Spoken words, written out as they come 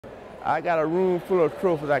I got a room full of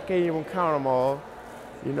trophies. I can't even count them all,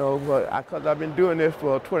 you know, but because I've been doing this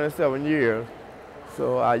for 27 years.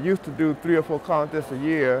 So I used to do 3 or 4 contests a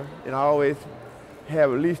year, and I always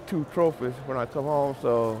have at least 2 trophies when I come home.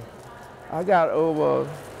 So I got over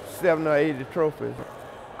 70 or 80 trophies.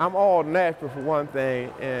 I'm all natural for one thing,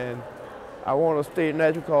 and I want to stay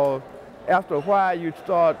natural because after a while you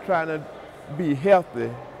start trying to be healthy.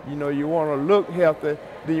 You know, you want to look healthy,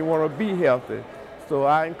 then you want to be healthy. So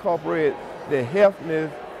I incorporate the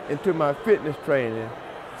healthiness into my fitness training.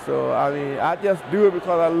 So I mean, I just do it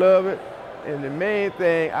because I love it. And the main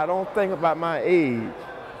thing, I don't think about my age.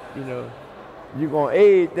 You know, you're going to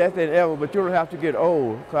age, that's inevitable, but you don't have to get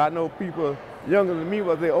old. Because I know people younger than me,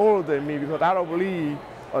 but they're older than me, because I don't believe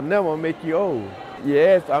a number will make you old.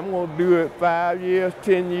 Yes, I'm going to do it 5 years,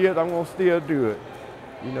 10 years, I'm going to still do it.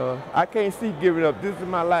 You know, I can't see giving up. This is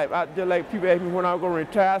my life. Just like people ask me when I'm going to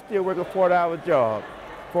retire, I still work a 40-hour job,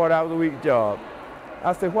 40 hours a week job.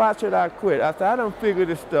 I said, why should I quit? I said, I done figured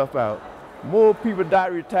this stuff out. More people die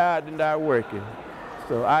retired than die working.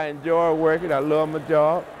 So I enjoy working, I love my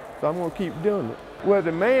job, so I'm going to keep doing it. Well,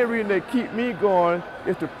 the main reason they keep me going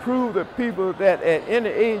is to prove to people that at any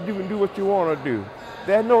age you can do what you want to do.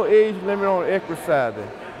 There's no age limit on exercising.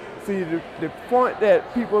 See, the point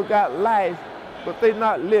that people got life, but they're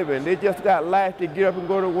not living. They just got life to get up and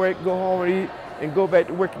go to work, go home and eat, and go back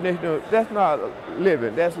to work the next day. That's not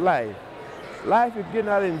living, that's life. Life is getting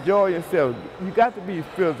out and enjoy yourself. You got to be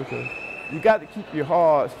physical. You got to keep your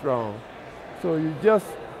heart strong. So you just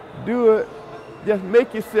do it, just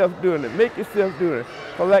make yourself doing it, make yourself doing it.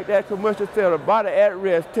 Because like that commercial said, the body at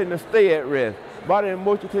rest tend to stay at rest. Body in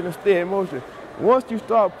motion tend to stay in motion. Once you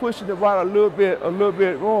start pushing the body a little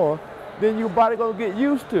bit more, then your body gonna get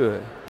used to it.